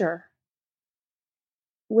pitcher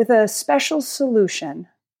with a special solution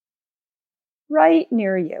right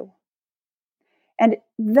near you. And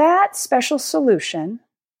that special solution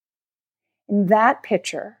in that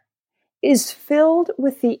pitcher is filled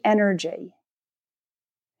with the energy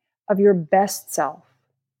of your best self.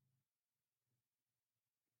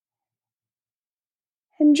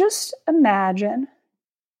 And just imagine,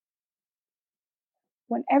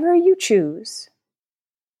 whenever you choose,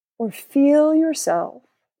 or feel yourself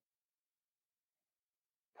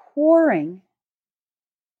pouring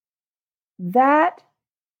that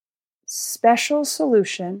special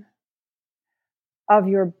solution of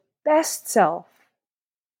your best self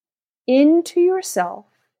into yourself,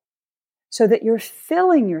 so that you're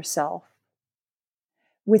filling yourself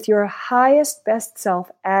with your highest best self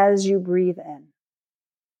as you breathe in.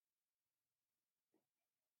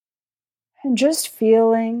 And just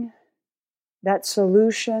feeling that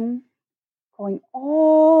solution going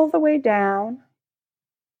all the way down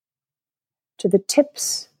to the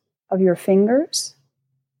tips of your fingers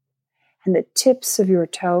and the tips of your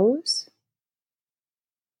toes,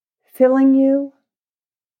 filling you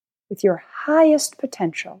with your highest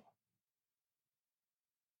potential,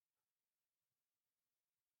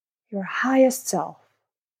 your highest self.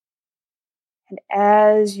 And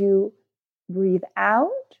as you breathe out,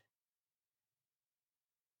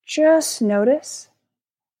 just notice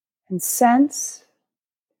and sense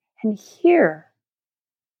and hear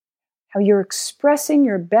how you're expressing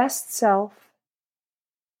your best self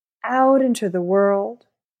out into the world,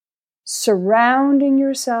 surrounding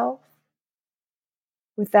yourself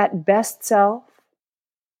with that best self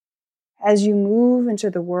as you move into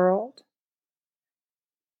the world,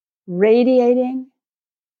 radiating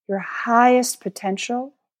your highest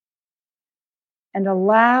potential and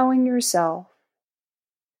allowing yourself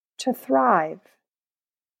to thrive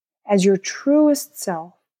as your truest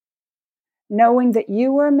self, knowing that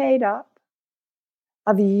you are made up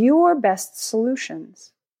of your best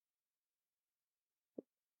solutions,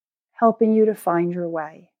 helping you to find your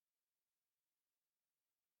way.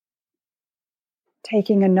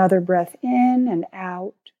 Taking another breath in and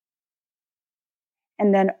out,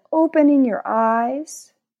 and then opening your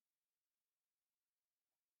eyes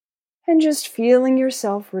and just feeling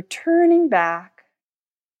yourself returning back,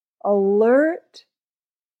 alert,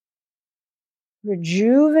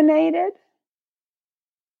 rejuvenated,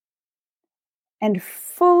 and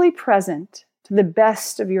fully present to the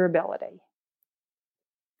best of your ability.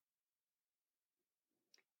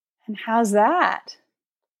 And how's that?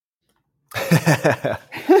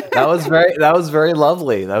 That was very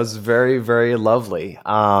lovely. That was very, very lovely.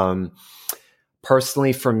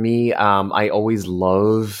 Personally, for me, I always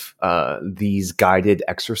love these guided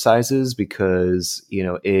exercises because,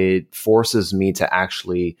 it forces me to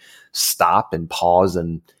actually stop and pause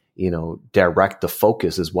and, direct the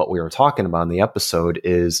focus is what we were talking about in the episode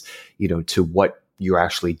is, to what you're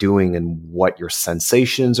actually doing and what your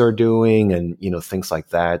sensations are doing and, things like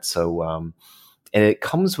that. So, and it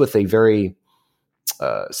comes with a very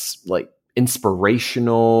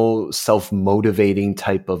inspirational, self-motivating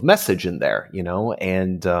type of message in there,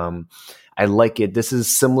 and I like it. This is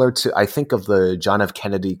similar to, I think of the John F.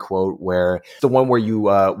 Kennedy quote where the one where you,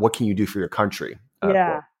 what can you do for your country?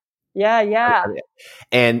 Yeah. Quote. Yeah.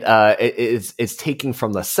 And it's taking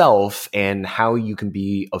from the self and how you can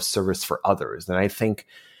be of service for others. And I think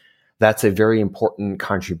that's a very important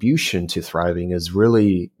contribution to thriving is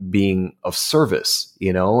really being of service,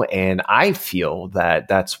 and I feel that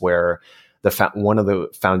that's where one of the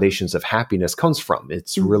foundations of happiness comes from.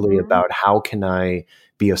 It's really about how can I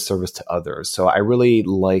be of service to others. So I really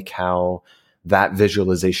like how that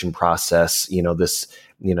visualization process,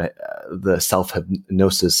 the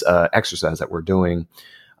self-hypnosis exercise that we're doing,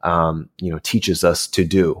 teaches us to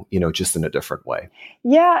do, just in a different way.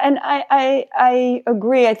 Yeah. And I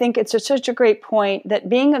agree. I think it's such a great point that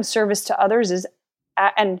being of service to others is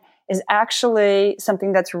actually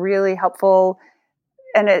something that's really helpful.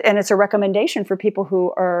 And it's a recommendation for people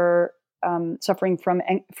who are suffering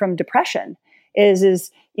from depression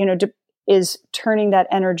is turning that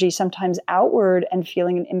energy sometimes outward and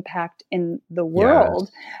feeling an impact in the world.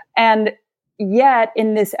 Yes. And yet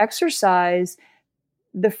in this exercise,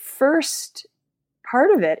 the first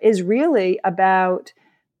part of it is really about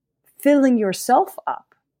filling yourself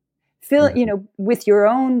up, with your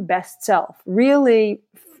own best self, really,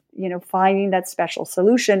 finding that special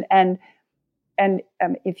solution. And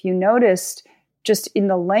if you noticed just in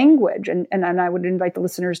the language, and I would invite the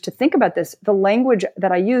listeners to think about this, the language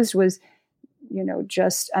that I used was,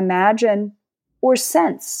 just imagine or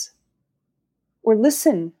sense or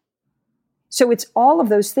listen. So it's all of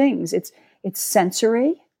those things. It's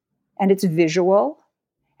sensory and it's visual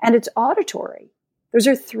and it's auditory. Those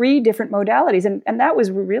are 3 different modalities. And that was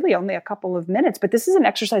really only a couple of minutes, but this is an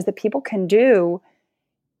exercise that people can do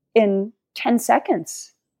in 10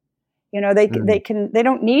 seconds. They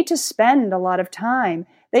don't need to spend a lot of time.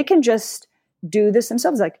 They can just do this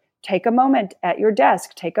themselves. Like take a moment at your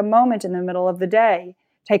desk, take a moment in the middle of the day,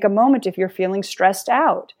 take a moment if you're feeling stressed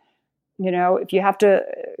out. If you have to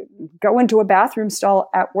go into a bathroom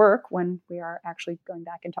stall at work when we are actually going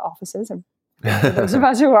back into offices, and for those of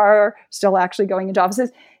us who are still actually going into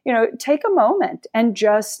offices, take a moment and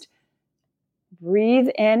just breathe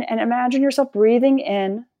in and imagine yourself breathing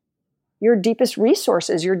in your deepest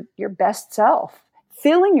resources, your best self,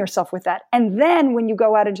 filling yourself with that. And then when you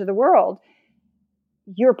go out into the world,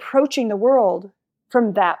 you're approaching the world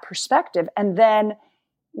from that perspective. And then,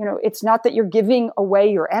 it's not that you're giving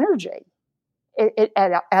away your energy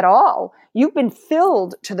at all. You've been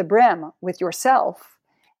filled to the brim with yourself,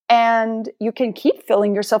 and you can keep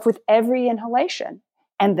filling yourself with every inhalation.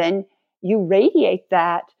 And then you radiate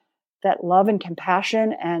that love and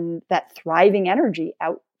compassion and that thriving energy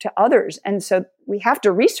out to others. And so we have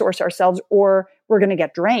to resource ourselves or we're going to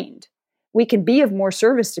get drained. We can be of more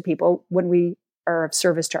service to people when we are of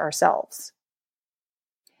service to ourselves.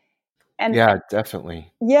 And yeah,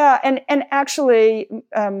 definitely. Yeah. And actually,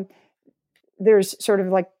 there's sort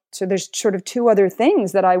of 2 other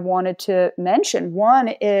things that I wanted to mention.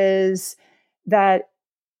 One is that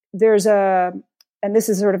there's and this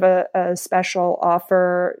is sort of a special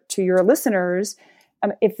offer to your listeners.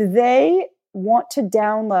 If they want to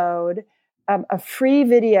download a free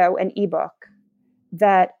video and ebook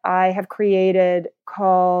that I have created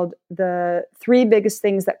called The 3 Biggest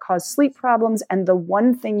Things That Cause Sleep Problems and the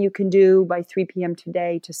One Thing You Can Do by 3 p.m.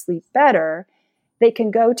 Today to Sleep Better, they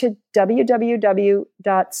can go to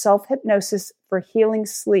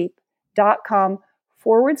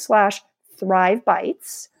www.selfhypnosisforhealingsleep.com/Thrive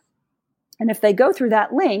Bites. And if they go through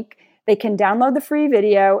that link, they can download the free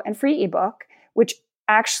video and free ebook, which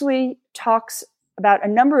actually talks about a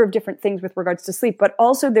number of different things with regards to sleep. But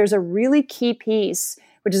also there's a really key piece,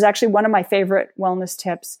 which is actually one of my favorite wellness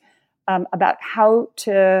tips, about how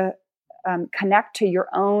to connect to your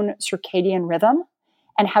own circadian rhythm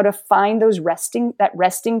and how to find that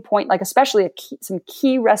resting point, like especially some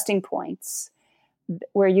key resting points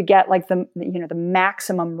where you get like the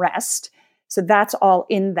maximum rest. So that's all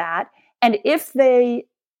in that. And if they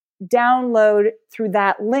download through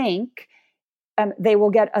that link, they will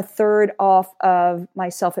get a third off of my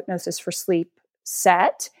Self Hypnosis for Sleep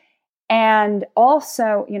set. And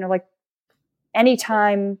also, like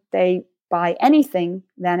anytime they buy anything,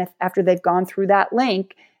 then after they've gone through that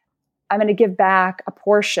link, I'm going to give back a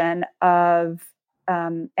portion of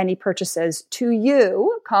any purchases to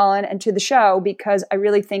you, Colin, and to the show, because I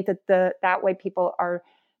really think that that way people are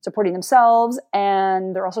supporting themselves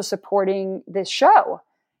and they're also supporting this show,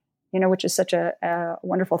 which is such a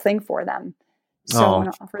wonderful thing for them. So I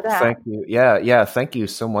want to offer that. Thank you. Yeah. Thank you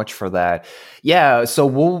so much for that. Yeah. So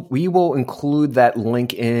we will include that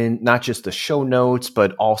link in not just the show notes,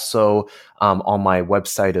 but also on my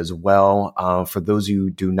website as well. For those of you who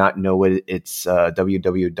do not know it, it's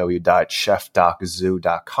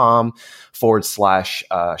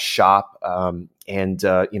www.chefdoczoo.com/shop. And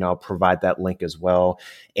I'll provide that link as well.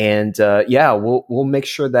 And we'll make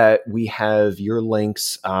sure that we have your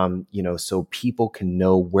links, so people can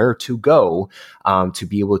know where to go to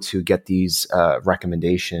be able to get these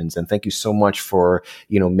recommendations. And thank you so much for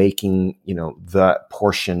making that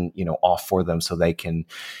portion off for them, so they can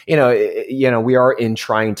we are in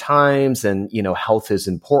trying times, and health is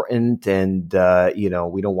important, and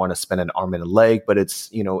we don't want to spend an arm and a leg, but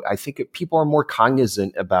it's I think people are more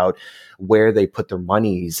cognizant about where they put their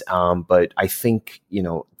monies. But I think,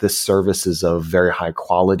 this service is of very high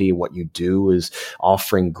quality. What you do is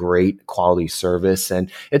offering great quality service.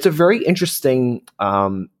 And it's a very interesting,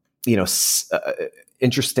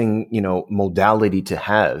 modality to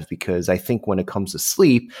have, because I think when it comes to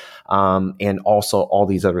sleep, and also all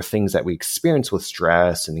these other things that we experience with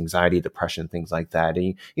stress and anxiety, depression, things like that,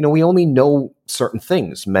 and, we only know certain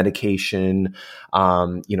things, medication,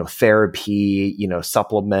 therapy,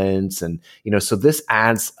 supplements. And, so this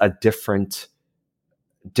adds a different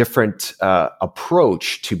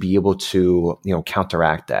approach to be able to,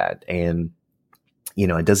 counteract that. And,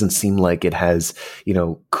 it doesn't seem like it has,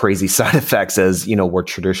 crazy side effects as, we're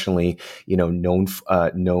traditionally, known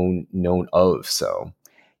of. So.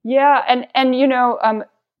 Yeah. And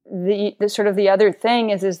the sort of the other thing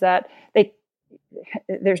is that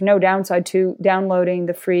there's no downside to downloading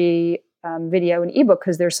the free video and ebook,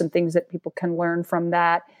 because there's some things that people can learn from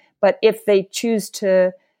that. But if they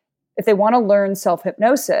want to learn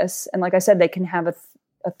self-hypnosis, and like I said, they can have a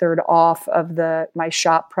third off of my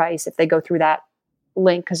shop price if they go through that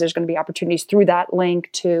link, because there's going to be opportunities through that link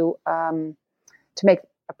to make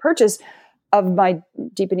a purchase of my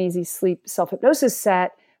Deep and Easy Sleep Self-Hypnosis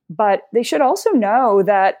set. But they should also know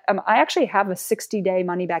that I actually have a 60-day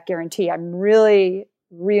money-back guarantee. I'm really,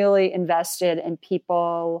 really invested in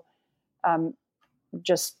people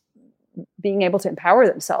just being able to empower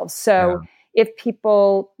themselves. So if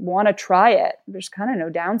people want to try it, there's kind of no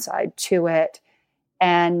downside to it.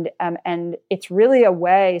 And it's really a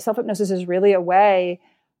way, self-hypnosis is really a way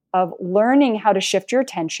of learning how to shift your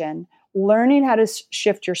attention, learning how to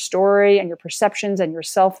shift your story and your perceptions and your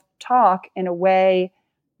self-talk in a way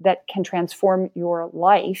that can transform your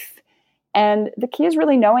life. And the key is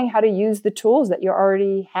really knowing how to use the tools that you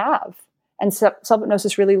already have. And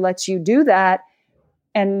self-hypnosis really lets you do that.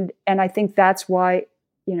 And I think that's why,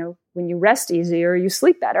 when you rest easier, you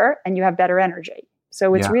sleep better and you have better energy.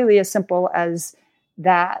 So it's really as simple as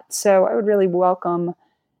that. So I would really welcome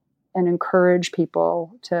and encourage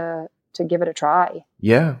people to give it a try.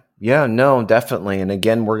 Yeah, no, definitely. And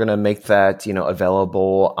again, we're going to make that,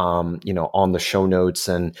 available, on the show notes,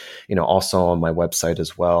 and, also on my website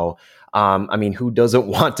as well. Who doesn't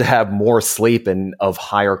want to have more sleep and of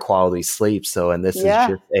higher quality sleep? So, and this is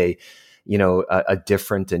just a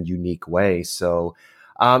different and unique way. So,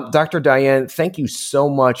 Dr. Diane, thank you so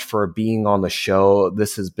much for being on the show.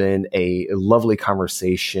 This has been a lovely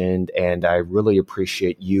conversation, and I really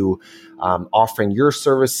appreciate you offering your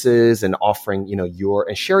services and offering,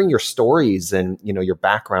 and sharing your stories and, your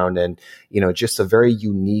background and, just a very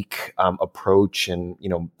unique approach. And,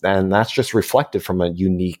 and that's just reflected from a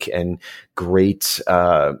unique and great,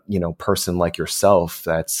 person like yourself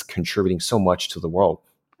that's contributing so much to the world.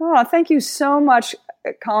 Oh, thank you so much,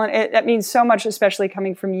 Colin. That means so much, especially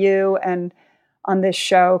coming from you and on this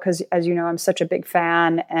show, because as you know, I'm such a big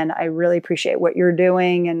fan, and I really appreciate what you're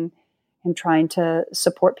doing and trying to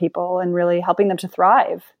support people and really helping them to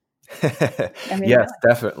thrive. Yes, really.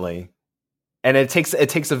 Definitely. And it takes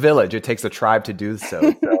a village. It takes a tribe to do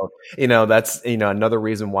so. So, that's, another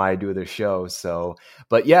reason why I do this show. So,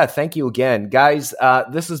 but yeah, thank you again, guys.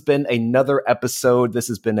 This has been another episode. This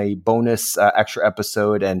has been a bonus extra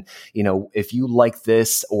episode. And, if you like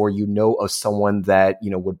this or of someone that,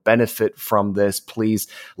 would benefit from this, please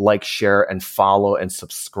like, share, and follow and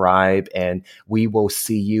subscribe. And we will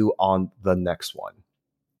see you on the next one.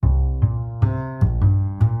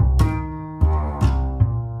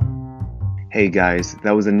 Hey guys,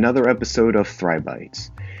 that was another episode of Thrive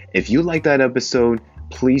Bites. If you like that episode,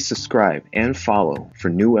 please subscribe and follow for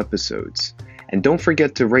new episodes. And don't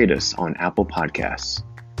forget to rate us on Apple Podcasts.